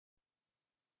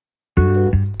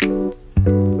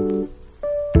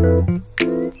ช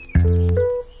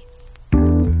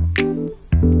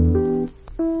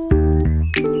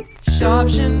อบ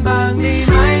ฉันบ้างได้ไ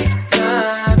หมเธอ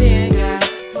เพียงแค่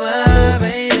เผลอไป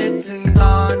นึกถึงต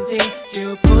อนที่ you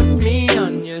put me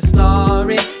on your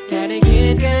story แค่ได้คิ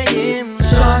ดก็ยิ้ม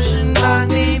ชอบฉันบ้าง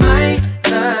ได้ไหมเธ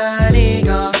อนี่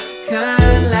ก็เขิ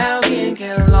นแล้วเพียงแ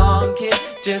ค่ลองคิด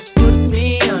just put me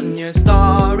on your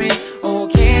story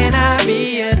okay now be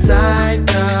a type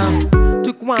girl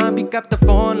ทุกวันพิกอัพแต่โฟ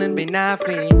นเล่นไปหน้า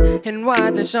ฟีดเห็นว่า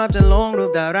เธอชอบจะลงรู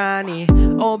ปดารานี่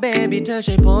oh baby เธอ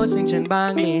ช่วยโพสต์สิ่งฉันบ้า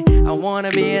งนี่ I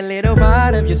wanna be a little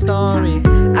part of your story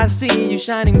I see you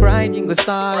shining bright ยิ่งกว่า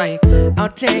starry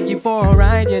I'll take you for a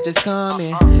ride yeah just come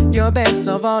in you're best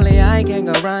of all I can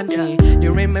guarantee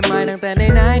you're in my mind ตั้งแต่ใน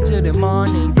night to the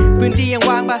morning พื้นที่ยัง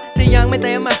ว่างปะถ้ายังไม่เ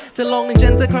ต็มอะจะลงถึงฉั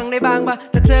นสักครั้งได้บ้างปะ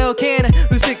ถ้าเธอโอเคนะ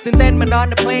รู้สึกตื่นเต้นมัน on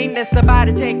the plane that's about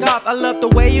to take off I love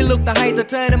the way you look แต่ให้ตัว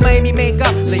เธอนั้นไม่มีเมคอั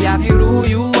พและอยากให้รู้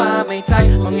อยู่ว่าไม่ใช่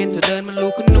มองเห็นเธอเดินมันลู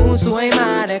กคุณหนูสวยมา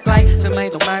แต่ไกลจะไม่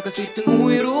ต้องมาก็สิถึงหู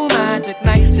ยรู้มาจากไหน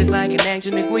just like an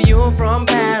angel นึกว่า you from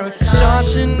Paris ชอบ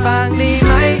ฉันบ้างได้ไห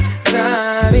มเธอ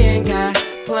เพียงแค่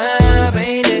เผลอไป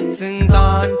นึกถึงต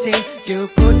อนที่ you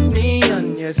put me on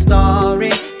your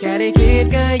story แค่ได้คิด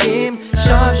ก็ยิ้มช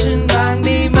อบฉันบ้างไ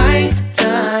ด้ไหมเธ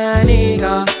อนี่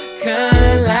ก็เขิ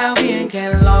นแล้วเพียงแค่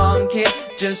ลองคิด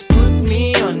just put me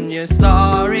on your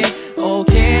story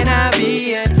okay now be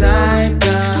a type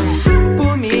girl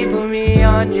put me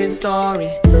on your story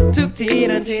ทุกที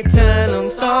ตอนที่เธอลง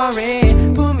story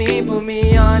put me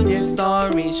on your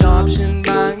story ชอบฉัน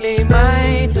บ้างได้ไหม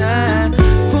เธอ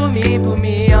put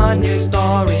me on your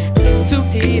story ทุก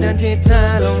ทีตอนที่เธอ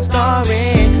ลง story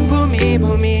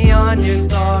put me on your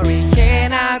story can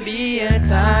I be a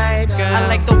type girl I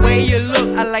like the way you look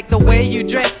I like the way you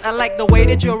dress I like the way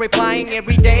that you're replying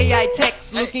every day I text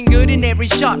looking good in every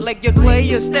shot like you clear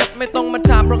your step ไม่ต้องมา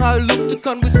ถามเรา how you look ทุกค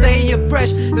นwill say you're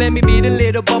fresh let me be the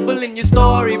little bubble in your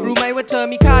story รู้ไหมว่าเธอ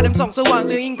มีค่าดำส่องสว่างเ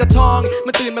ธอยิ่งกว่าทองม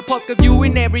าตื่นมาพบกับ you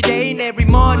in every day in every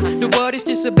morning the world is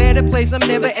just a better place I'm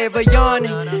never ever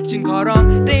yawning ฉันขอร้อง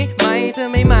ได้ไหมเธอ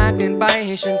ไม่มากเกินไปใ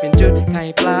ห้ฉันเป็นจุดไข่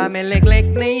ปลาแม่เล็ก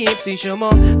ๆใน24 ชั่วโม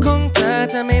งของเธอ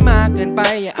จะไม่มากเกินไป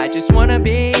I just wanna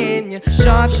be in you ช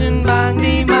อบฉันบ้างไ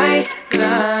ด้ไหมเธ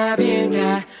อเพียงแ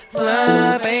ค่เผล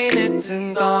อไปนึกถึง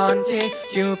ตอนที่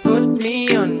you put me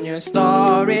on your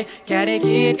story แค่ได้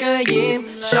คิดก็ยิ้ม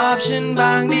ชอบฉันบ้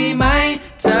างได้ไหม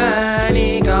เธอ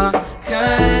นี่ก็เขิ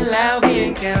นแล้วเพีย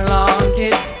งแค่ลองคิ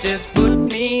ด just put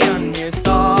me on your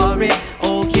story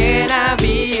okay now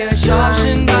be a ชอบ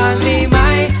ฉันบ้างได้ไหม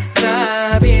เธอ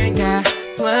เพียงแค่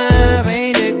เผลอไป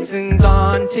นึกถึงตอ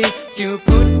นที่ you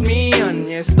put me on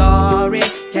your story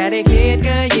แค่ได้คิด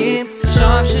ก็ยิ้มช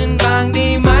อบฉันบ้างได้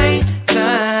ไหมเธอ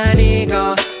นี่ก็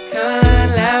เขิน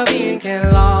แล้วเพียงแค่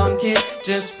ลองคิด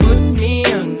just put me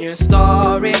on your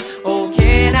story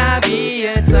okay now be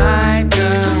a type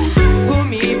girl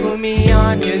put me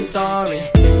on your story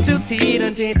ทุกทีตอ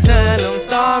นที่เธอลง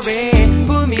story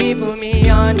put me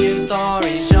on your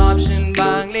story ชอบฉันบ้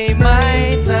างได้ไหม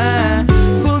เธอ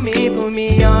put me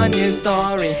on your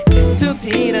story ทุก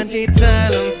ทีตอนที่เธอ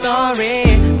ลง story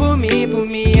put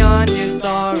me on your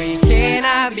story can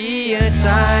I be a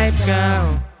type girl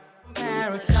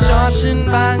ชอบฉัน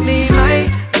บ้างได้ไหม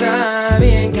เธอเ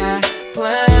พียงแค่